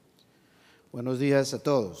Buenos días a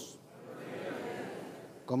todos.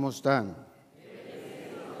 ¿Cómo están?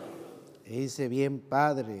 Dice bien,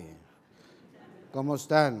 Padre. ¿Cómo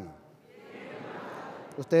están?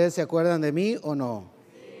 ¿Ustedes se acuerdan de mí o no?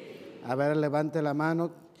 A ver, levante la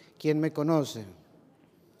mano. ¿Quién me conoce?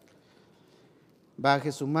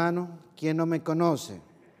 Baje su mano. ¿Quién no me conoce?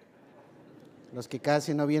 Los que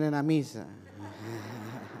casi no vienen a misa.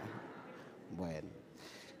 Bueno,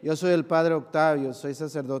 yo soy el Padre Octavio, soy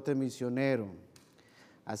sacerdote misionero.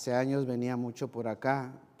 Hace años venía mucho por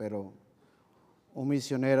acá, pero un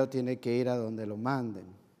misionero tiene que ir a donde lo manden.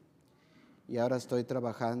 Y ahora estoy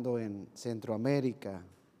trabajando en Centroamérica,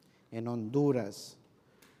 en Honduras.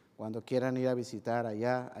 Cuando quieran ir a visitar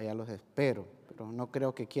allá los espero, pero no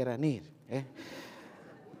creo que quieran ir, ¿eh?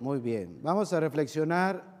 Muy bien, vamos a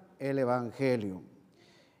reflexionar el Evangelio,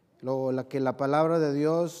 lo que la palabra de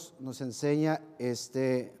Dios nos enseña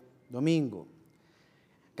este domingo.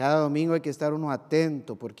 Cada domingo hay que estar uno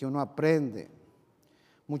atento porque uno aprende.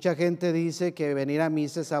 Mucha gente dice que venir a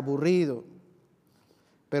misa es aburrido,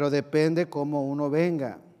 pero depende cómo uno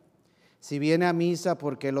venga. Si viene a misa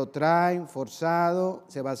porque lo traen forzado,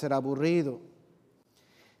 se va a hacer aburrido.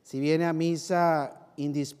 Si viene a misa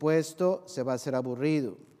indispuesto, se va a hacer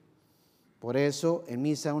aburrido. Por eso en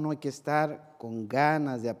misa uno hay que estar con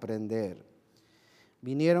ganas de aprender.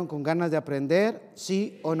 ¿Vinieron con ganas de aprender?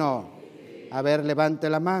 ¿Sí o no? A ver, levante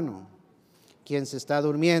la mano. ¿Quién se está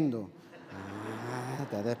durmiendo?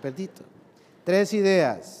 Está despertito. 3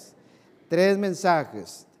 ideas, 3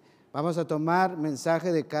 mensajes. Vamos a tomar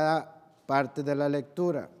mensaje de cada parte de la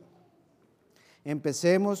lectura.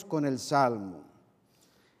 Empecemos con el Salmo.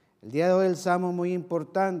 El día de hoy el Salmo es muy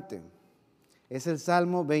importante. Es el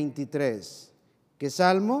Salmo 23. ¿Qué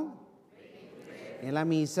Salmo? 23. En la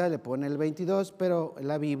misa le pone el 22, pero en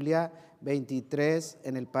la Biblia 23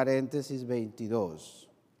 en el paréntesis 22.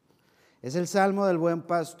 Es el Salmo del buen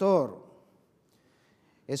pastor.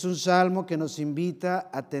 Es un salmo que nos invita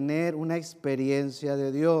a tener una experiencia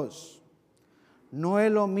de Dios. No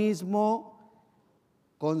es lo mismo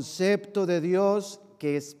concepto de Dios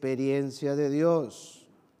que experiencia de Dios.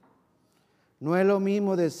 No es lo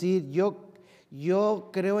mismo decir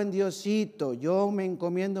yo creo en Diosito, yo me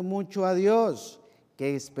encomiendo mucho a Dios,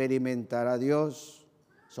 que experimentar a Dios.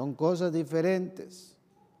 Son cosas diferentes.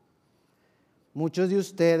 Muchos de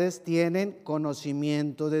ustedes tienen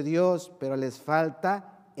conocimiento de Dios, pero les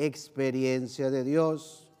falta experiencia de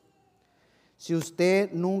Dios. Si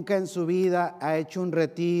usted nunca en su vida ha hecho un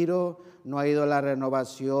retiro, no ha ido a la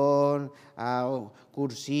renovación, a un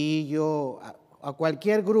cursillo, a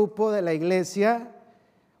cualquier grupo de la iglesia,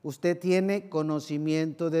 usted tiene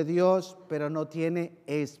conocimiento de Dios, pero no tiene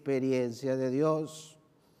experiencia de Dios.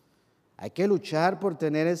 Hay que luchar por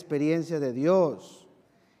tener experiencia de Dios.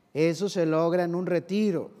 Eso se logra en un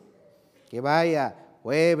retiro. Que vaya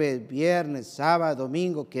jueves, viernes, sábado,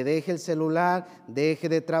 domingo, que deje el celular, deje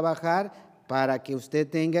de trabajar para que usted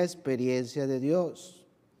tenga experiencia de Dios.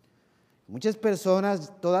 Muchas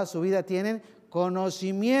personas toda su vida tienen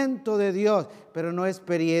conocimiento de Dios, pero no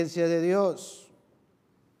experiencia de Dios.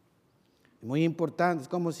 Muy importante, es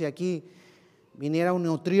como si aquí viniera un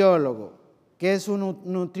nutriólogo. ¿Qué es un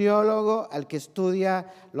nutriólogo? Al que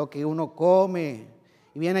estudia lo que uno come.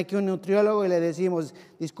 Y viene aquí un nutriólogo y le decimos,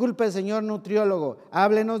 disculpe señor nutriólogo,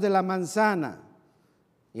 háblenos de la manzana.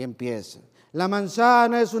 Y empieza. La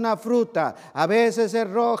manzana es una fruta, a veces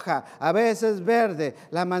es roja, a veces es verde.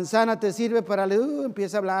 La manzana te sirve para...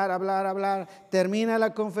 empieza a hablar. Termina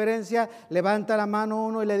la conferencia, levanta la mano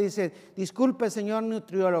uno y le dice, disculpe señor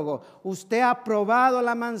nutriólogo, ¿usted ha probado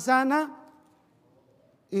la manzana?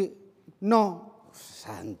 Y no,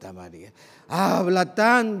 Santa María, habla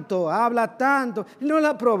tanto, no la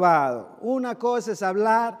ha probado. Una cosa es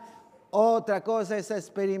hablar, otra cosa es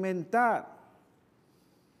experimentar.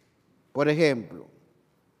 Por ejemplo,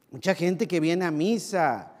 mucha gente que viene a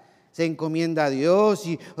misa se encomienda a Dios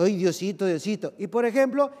y, ay, Diosito. Y por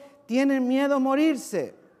ejemplo, tienen miedo a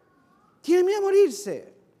morirse.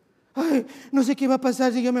 Ay, no sé qué va a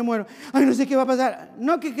pasar si yo me muero. Ay, no sé qué va a pasar.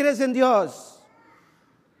 No que crees en Dios.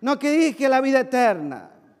 No que dije la vida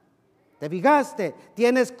eterna. ¿Te fijaste?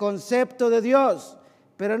 Tienes concepto de Dios,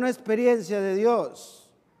 pero no experiencia de Dios.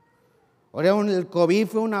 Ahora el COVID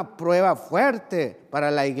fue una prueba fuerte para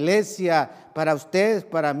la iglesia, para ustedes,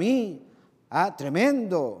 para mí.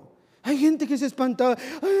 Tremendo. Hay gente que se espanta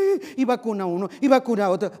y vacuna uno y vacuna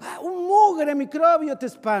otro. Un mugre microbio te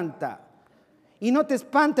espanta. Y no te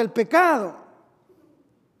espanta el pecado.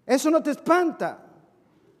 Eso no te espanta.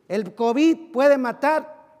 El COVID puede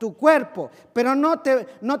matar tu cuerpo, pero no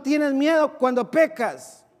tienes miedo cuando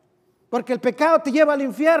pecas, porque el pecado te lleva al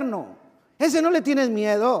infierno. Ese no le tienes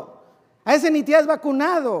miedo. A ese ni te has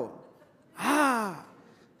vacunado.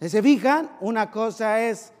 ¿Se fijan? Una cosa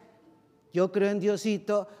es, yo creo en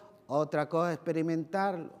Diosito, otra cosa es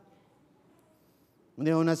experimentarlo.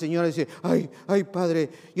 Una señora dice, ay padre,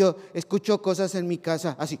 yo escucho cosas en mi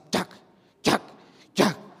casa, así, chac, chac,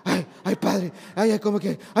 chac, ay padre, como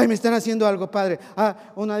que, me están haciendo algo, padre.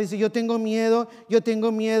 Una dice, yo tengo miedo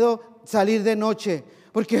salir de noche,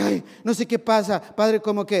 porque, no sé qué pasa, padre,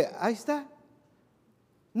 como que, ahí está.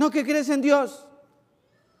 No que crees en Dios,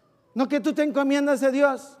 no que tú te encomiendas a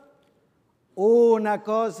Dios. Una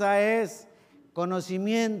cosa es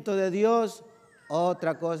conocimiento de Dios,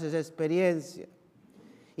 otra cosa es experiencia.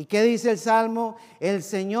 ¿Y qué dice el Salmo? El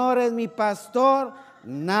Señor es mi pastor,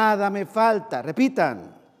 nada me falta. Repitan. El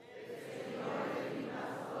Señor es mi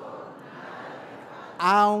pastor, nada me falta.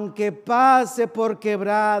 Aunque pase por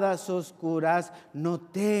quebradas oscuras, no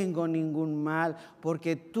tengo ningún mal,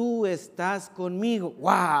 porque tú estás conmigo.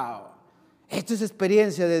 ¡Wow! Esto es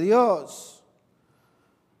experiencia de Dios.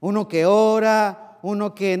 Uno que ora,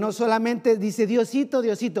 uno que no solamente dice Diosito,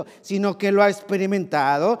 Diosito, sino que lo ha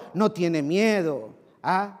experimentado, no tiene miedo.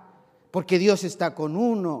 Porque Dios está con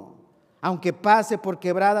uno. Aunque pase por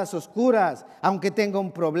quebradas oscuras, aunque tenga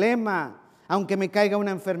un problema, aunque me caiga una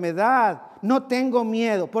enfermedad, no tengo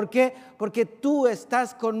miedo. ¿Por qué? Porque tú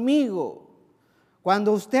estás conmigo.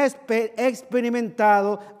 Cuando usted ha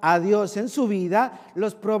experimentado a Dios en su vida,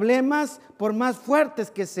 los problemas, por más fuertes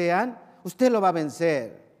que sean, usted lo va a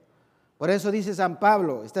vencer. Por eso dice San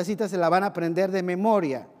Pablo, esta cita se la van a aprender de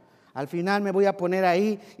memoria. Al final me voy a poner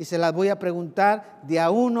ahí y se las voy a preguntar de a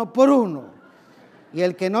uno por uno. Y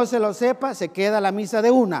el que no se lo sepa, se queda a la misa de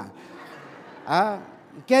una.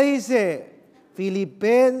 ¿Qué dice?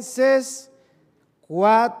 Filipenses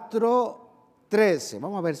 4:13.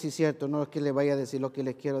 Vamos a ver si es cierto, no es que le vaya a decir lo que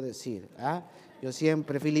les quiero decir. Yo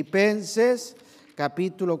siempre, Filipenses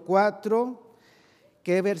capítulo 4.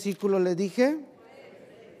 ¿Qué versículo les dije?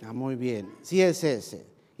 Muy bien, sí es ese.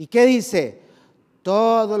 ¿Y qué dice?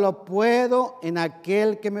 Todo lo puedo en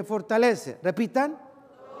aquel que me fortalece. Repitan.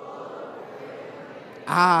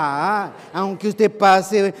 Aunque usted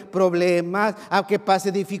pase problemas, aunque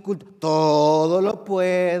pase dificultades, todo lo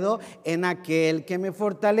puedo en aquel que me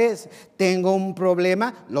fortalece. Tengo un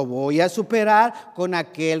problema, lo voy a superar con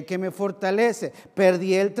aquel que me fortalece.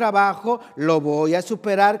 Perdí el trabajo, lo voy a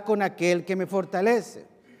superar con aquel que me fortalece.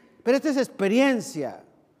 Pero esta es experiencia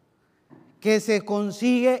que se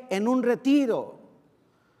consigue en un retiro.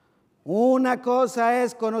 Una cosa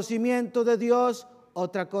es conocimiento de Dios,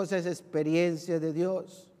 otra cosa es experiencia de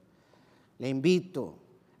Dios. Le invito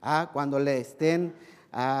cuando le estén,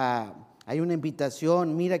 hay una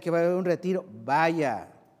invitación, mira que va a haber un retiro, vaya,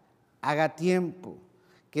 haga tiempo,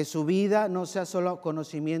 que su vida no sea solo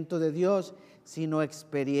conocimiento de Dios, sino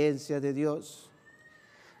experiencia de Dios.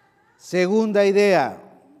 Segunda idea,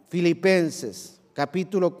 Filipenses,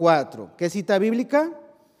 capítulo 4. ¿Qué cita bíblica?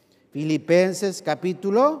 Filipenses,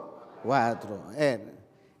 capítulo 4.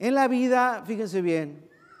 En la vida, fíjense bien,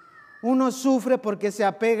 uno sufre porque se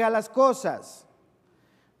apega a las cosas.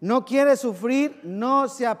 No quiere sufrir, no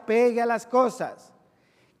se apegue a las cosas.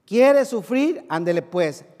 Quiere sufrir, ándele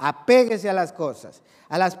pues, apéguese a las cosas,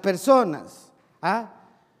 a las personas. A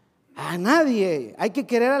nadie, hay que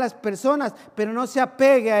querer a las personas, pero no se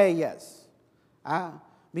apegue a ellas.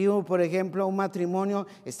 Vivo, por ejemplo, un matrimonio,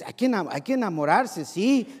 hay que enamorarse,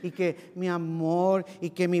 sí, y que mi amor, y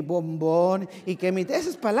que mi bombón, y que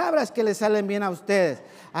esas palabras que le salen bien a ustedes,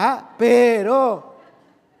 pero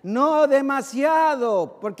no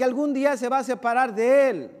demasiado, porque algún día se va a separar de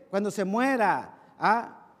él, cuando se muera.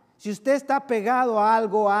 Si usted está pegado a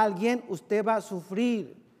algo, a alguien, usted va a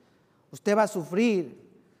sufrir,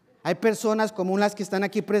 Hay personas como las que están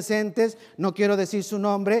aquí presentes, no quiero decir su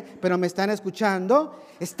nombre, pero me están escuchando,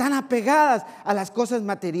 están apegadas a las cosas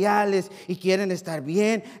materiales y quieren estar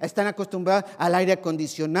bien, están acostumbradas al aire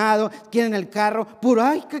acondicionado, quieren el carro puro,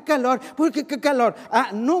 qué calor, qué calor.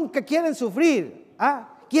 Nunca quieren sufrir,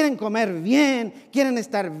 quieren comer bien, quieren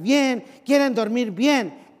estar bien, quieren dormir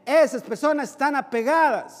bien. Esas personas están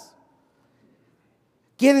apegadas.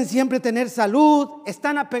 Quieren siempre tener salud,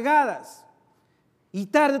 están apegadas. Y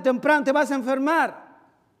tarde o temprano te vas a enfermar.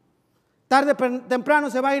 Tarde o temprano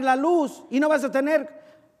se va a ir la luz y no vas a tener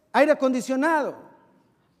aire acondicionado.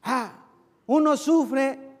 Uno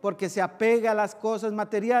sufre porque se apega a las cosas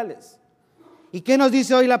materiales. ¿Y qué nos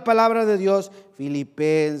dice hoy la palabra de Dios?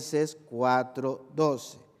 Filipenses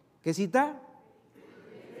 4:12. ¿Qué cita?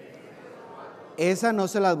 Esa no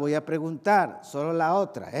se las voy a preguntar, solo la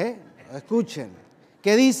otra, Escuchen.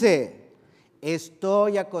 ¿Qué dice?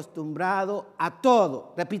 Estoy acostumbrado a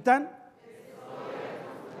todo. Repitan. Estoy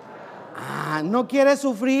acostumbrado. no quiere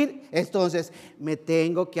sufrir, entonces me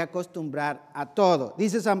tengo que acostumbrar a todo.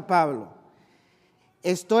 Dice San Pablo,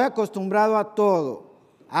 estoy acostumbrado a todo,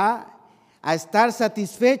 a estar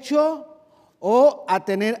satisfecho o a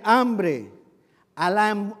tener hambre, a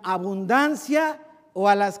la abundancia o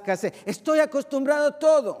a la escasez. Estoy acostumbrado a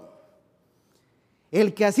todo.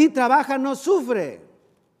 El que así trabaja no sufre.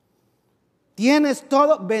 Tienes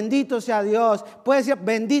todo, bendito sea Dios. Puedes decir,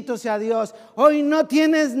 bendito sea Dios. Hoy no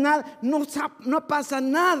tienes nada, no pasa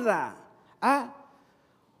nada.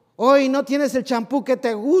 Hoy no tienes el champú que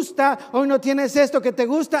te gusta, hoy no tienes esto que te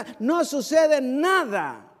gusta, no sucede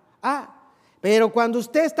nada. Pero cuando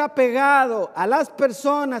usted está pegado a las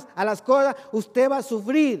personas, a las cosas, usted va a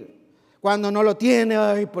sufrir. Cuando no lo tiene,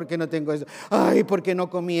 ay, ¿por qué no tengo eso? Ay, ¿por qué no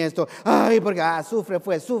comí esto? Ay, porque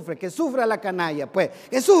sufre, que sufra la canalla, pues,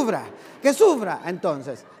 que sufra.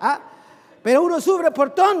 Entonces, pero uno sufre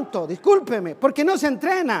por tonto, discúlpeme, porque no se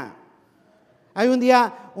entrena. Hay un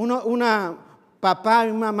día, una papá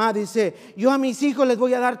y mamá dice, yo a mis hijos les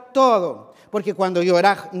voy a dar todo. Porque cuando yo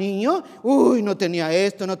era niño, no tenía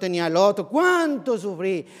esto, no tenía lo otro. ¿Cuánto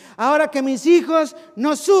sufrí? Ahora que mis hijos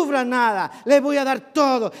no sufran nada, les voy a dar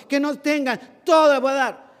todo. Que no tengan, todo les voy a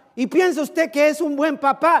dar. ¿Y piensa usted que es un buen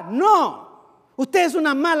papá? No. Usted es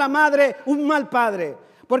una mala madre, un mal padre.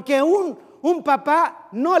 Porque un papá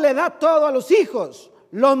no le da todo a los hijos.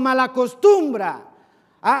 Los malacostumbra.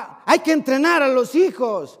 Hay que entrenar a los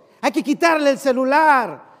hijos. Hay que quitarle el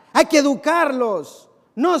celular. Hay que educarlos.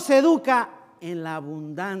 No se educa en la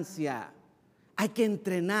abundancia. Hay que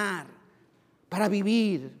entrenar para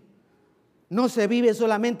vivir. No se vive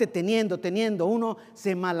solamente teniendo. Uno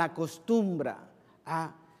se malacostumbra.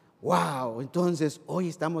 Wow, entonces hoy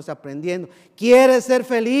estamos aprendiendo. ¿Quieres ser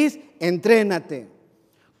feliz? Entrénate.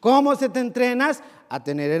 ¿Cómo se te entrenas? A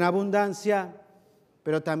tener en abundancia,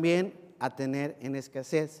 pero también a tener en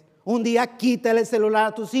escasez. Un día quítale el celular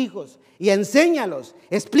a tus hijos y enséñalos,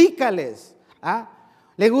 explícales.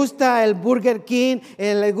 ¿Le gusta el Burger King?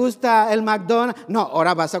 ¿Le gusta el McDonald's? No,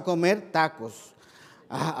 ahora vas a comer tacos.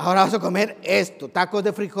 Ahora vas a comer esto, tacos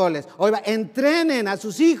de frijoles. Oiga, entrenen a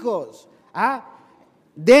sus hijos.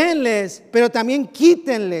 Denles, pero también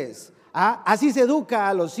quítenles. Así se educa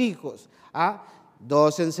a los hijos.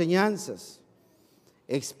 2 enseñanzas.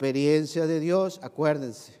 Experiencia de Dios,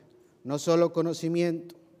 acuérdense, no solo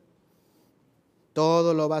conocimiento.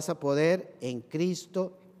 Todo lo vas a poder en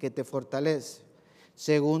Cristo que te fortalece.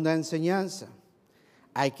 Segunda enseñanza,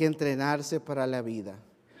 hay que entrenarse para la vida.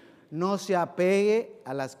 No se apegue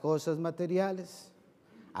a las cosas materiales.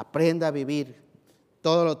 Aprenda a vivir.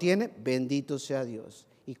 Todo lo tiene, bendito sea Dios.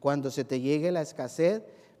 Y cuando se te llegue la escasez,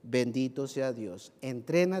 bendito sea Dios.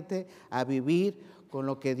 Entrénate a vivir con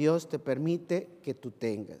lo que Dios te permite que tú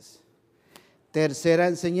tengas. Tercera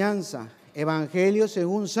enseñanza, Evangelio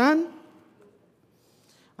según San.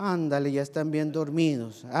 Ándale, ya están bien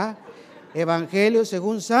dormidos. Evangelio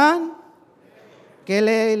según San.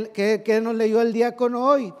 ¿Qué nos leyó el diácono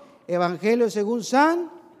hoy? Evangelio según San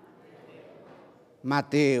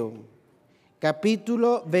Mateo,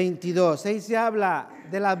 capítulo 22. Ahí se habla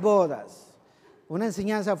de las bodas. Una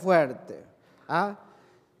enseñanza fuerte.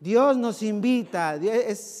 Dios nos invita.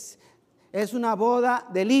 Es una boda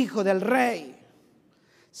del Hijo del Rey.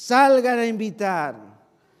 Salgan a invitar.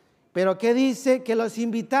 Pero ¿qué dice? Que los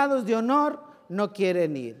invitados de honor no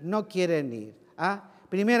quieren ir.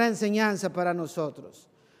 Primera enseñanza para nosotros.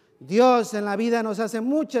 Dios en la vida nos hace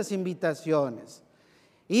muchas invitaciones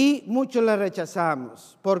y muchos las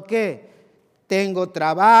rechazamos. ¿Por qué? Tengo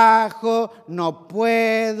trabajo, no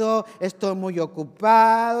puedo, estoy muy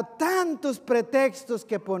ocupado. Tantos pretextos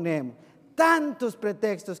que ponemos.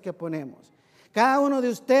 Cada uno de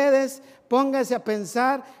ustedes póngase a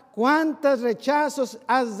pensar cuántos rechazos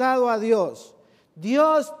has dado a Dios.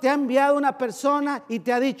 Dios te ha enviado una persona y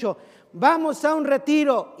te ha dicho, vamos a un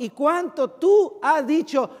retiro. ¿Y cuánto tú has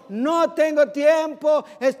dicho? No tengo tiempo,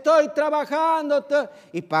 estoy trabajando.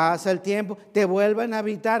 Y pasa el tiempo, te vuelven a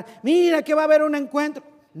invitar. Mira que va a haber un encuentro.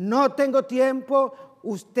 No tengo tiempo.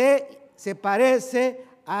 Usted se parece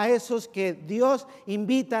a esos que Dios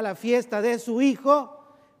invita a la fiesta de su hijo,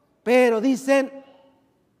 pero dicen,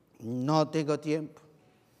 no tengo tiempo.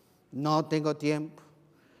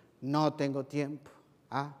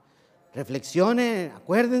 Reflexionen,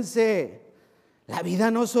 acuérdense, la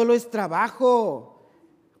vida no solo es trabajo,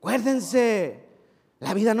 acuérdense,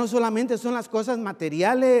 la vida no solamente son las cosas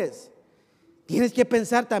materiales, tienes que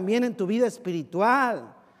pensar también en tu vida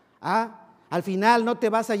espiritual. Al final no te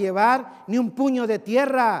vas a llevar ni un puño de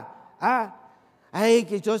tierra. Ay,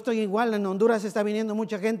 que yo estoy igual, en Honduras está viniendo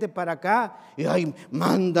mucha gente para acá y ay,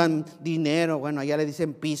 mandan dinero. Bueno, allá le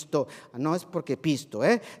dicen pisto, no es porque pisto,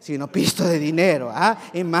 sino pisto de dinero,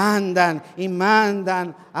 y mandan,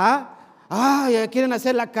 ay, quieren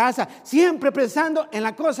hacer la casa, siempre pensando en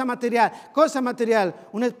la cosa material.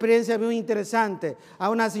 Una experiencia muy interesante. A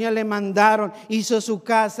una señora le mandaron, hizo su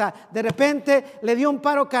casa, de repente le dio un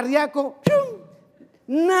paro cardíaco, ¡pum!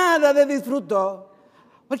 Nada de disfrutó.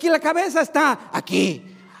 Porque la cabeza está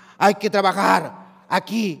aquí, hay que trabajar,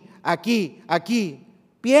 aquí.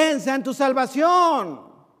 Piensa en tu salvación,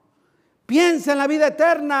 piensa en la vida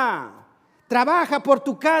eterna, trabaja por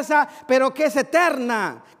tu casa, pero que es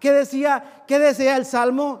eterna. ¿Qué decía el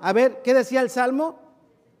Salmo? A ver, ¿qué decía el Salmo?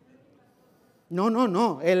 No,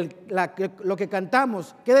 lo que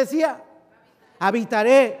cantamos. ¿Qué decía?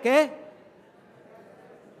 Habitaré, ¿qué?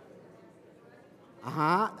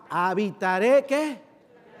 Habitaré, ¿qué?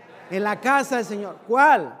 En la casa del Señor.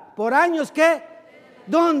 ¿Cuál? ¿Por años qué?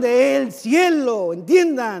 ¿Dónde? El cielo.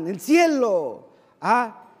 Entiendan, el cielo.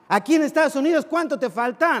 Aquí en Estados Unidos, ¿cuánto te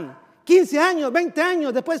faltan? 15 años, 20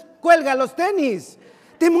 años. Después cuelga los tenis.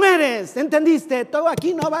 Te mueres. ¿Entendiste? Tú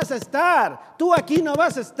aquí no vas a estar.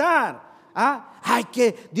 Ay,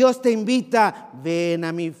 que Dios te invita. Ven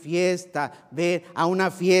a mi fiesta. Ven a una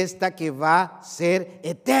fiesta que va a ser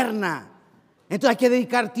eterna. Entonces hay que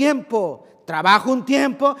dedicar tiempo. Trabajo un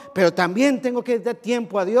tiempo, pero también tengo que dar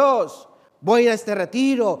tiempo a Dios. Voy a ir a este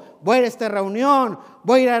retiro, voy a ir a esta reunión,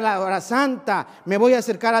 voy a ir a la hora santa, me voy a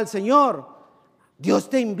acercar al Señor. Dios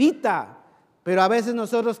te invita, pero a veces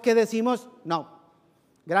nosotros ¿qué decimos? No,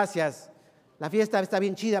 gracias, la fiesta está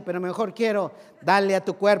bien chida, pero mejor quiero darle a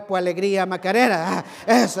tu cuerpo alegría, Macarena.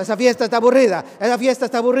 Esa fiesta está aburrida,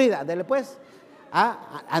 ándele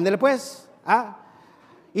pues,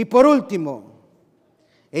 Y por último,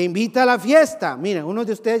 e invita a la fiesta. Miren, unos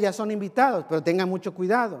de ustedes ya son invitados, pero tengan mucho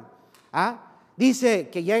cuidado. Dice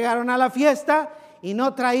que llegaron a la fiesta y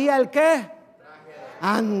no traía el ¿qué?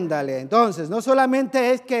 Ándale. Entonces, no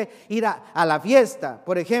solamente es que ir a la fiesta.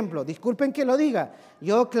 Por ejemplo, disculpen que lo diga,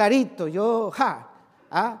 yo clarito,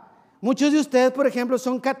 muchos de ustedes, por ejemplo,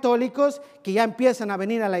 son católicos que ya empiezan a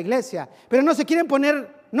venir a la iglesia, pero no se quieren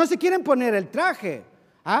poner el traje.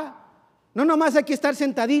 No nomás hay que estar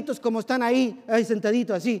sentaditos como están ahí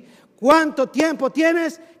sentaditos así. ¿Cuánto tiempo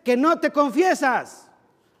tienes que no te confiesas?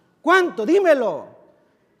 ¿Cuánto? Dímelo.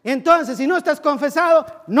 Entonces, si no estás confesado,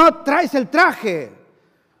 no traes el traje.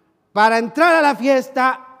 Para entrar a la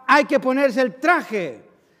fiesta hay que ponerse el traje.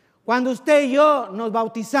 Cuando usted y yo nos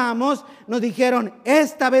bautizamos, nos dijeron,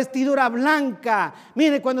 esta vestidura blanca.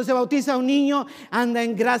 Mire, cuando se bautiza un niño, anda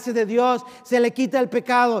en gracia de Dios, se le quita el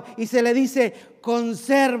pecado y se le dice,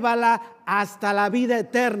 consérvala hasta la vida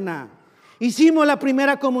eterna. Hicimos la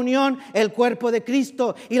primera comunión, el cuerpo de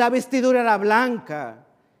Cristo, y la vestidura era blanca.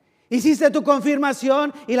 Hiciste tu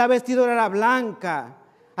confirmación y la vestidura era blanca.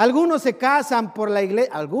 Algunos se casan por la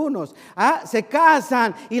iglesia, se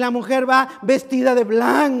casan y la mujer va vestida de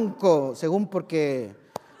blanco, según porque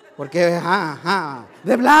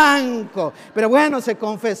de blanco. Pero bueno, se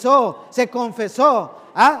confesó.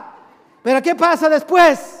 Pero ¿qué pasa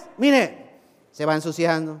después? Mire, se va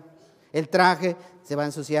ensuciando, el traje se va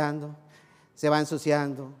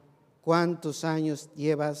ensuciando. ¿Cuántos años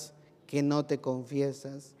llevas que no te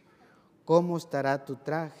confiesas? ¿Cómo estará tu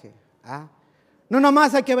traje? No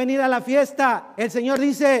nomás hay que venir a la fiesta. El Señor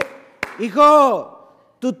dice,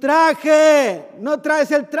 hijo, tu traje, no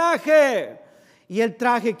traes el traje. Y el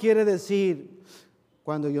traje quiere decir,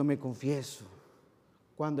 cuando yo me confieso,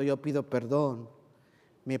 cuando yo pido perdón,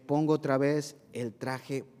 me pongo otra vez el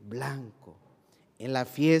traje blanco. En la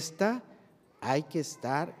fiesta hay que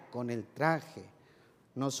estar con el traje.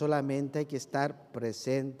 No solamente hay que estar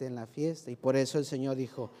presente en la fiesta. Y por eso el Señor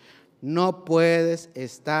dijo, no puedes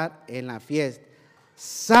estar en la fiesta.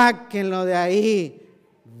 Sáquenlo de ahí,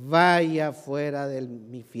 vaya fuera de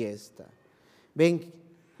mi fiesta.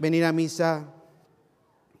 Venir a misa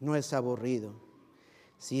no es aburrido.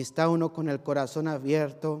 Si está uno con el corazón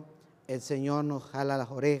abierto, el Señor nos jala las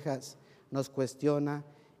orejas, nos cuestiona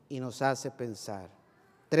y nos hace pensar.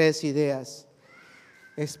 3 ideas.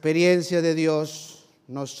 Experiencia de Dios,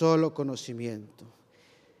 no solo conocimiento.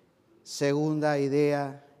 Segunda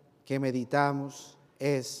idea que meditamos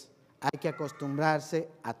es, hay que acostumbrarse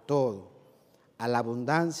a todo, a la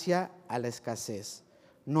abundancia, a la escasez.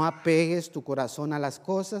 No apegues tu corazón a las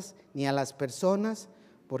cosas ni a las personas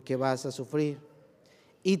porque vas a sufrir.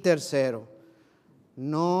 Y tercero,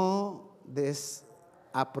 no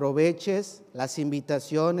desaproveches las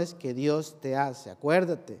invitaciones que Dios te hace.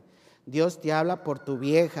 Acuérdate, Dios te habla por tu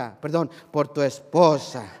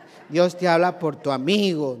esposa. Dios te habla por tu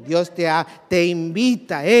amigo. Dios te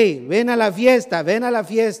invita. Hey, ven a la fiesta, ven a la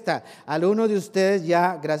fiesta. Algunos de ustedes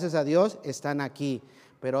ya, gracias a Dios, están aquí.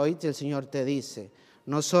 Pero hoy el Señor te dice,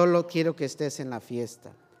 no solo quiero que estés en la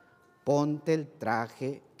fiesta, ponte el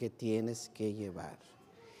traje que tienes que llevar.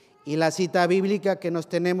 Y la cita bíblica que nos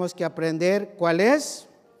tenemos que aprender, ¿cuál es?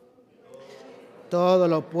 Todo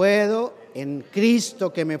lo puedo en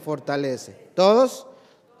Cristo que me fortalece. ¿Todos?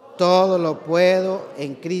 Todo lo puedo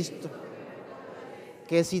en Cristo.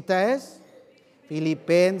 ¿Qué cita es?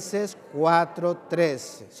 Filipenses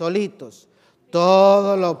 4:13. Solitos.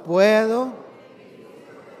 Todo lo puedo.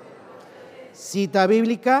 Cita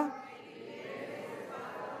bíblica.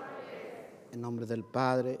 En nombre del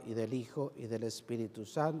Padre y del Hijo y del Espíritu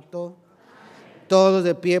Santo. Todos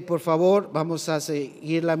de pie, por favor. Vamos a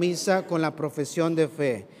seguir la misa con la profesión de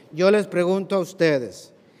fe. Yo les pregunto a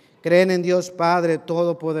ustedes, ¿creen en Dios Padre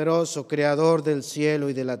Todopoderoso, Creador del cielo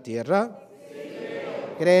y de la tierra? Sí.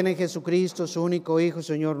 ¿Creen en Jesucristo, su único Hijo,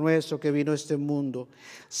 Señor nuestro, que vino a este mundo,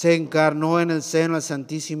 se encarnó en el seno de la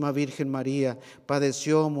Santísima Virgen María,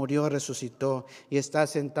 padeció, murió, resucitó y está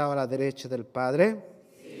sentado a la derecha del Padre?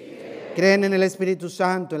 ¿Creen en el Espíritu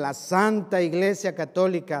Santo, en la Santa Iglesia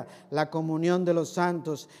Católica, la comunión de los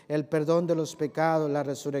santos, el perdón de los pecados, la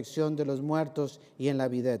resurrección de los muertos y en la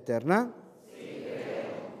vida eterna? Sí.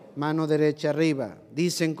 Mano derecha arriba.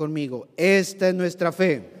 Dicen conmigo, esta es nuestra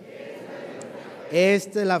fe.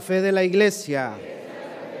 Esta es la fe de la Iglesia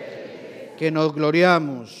que nos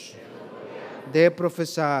gloriamos de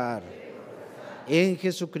profesar en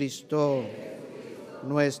Jesucristo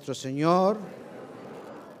nuestro Señor.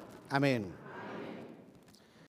 Amén.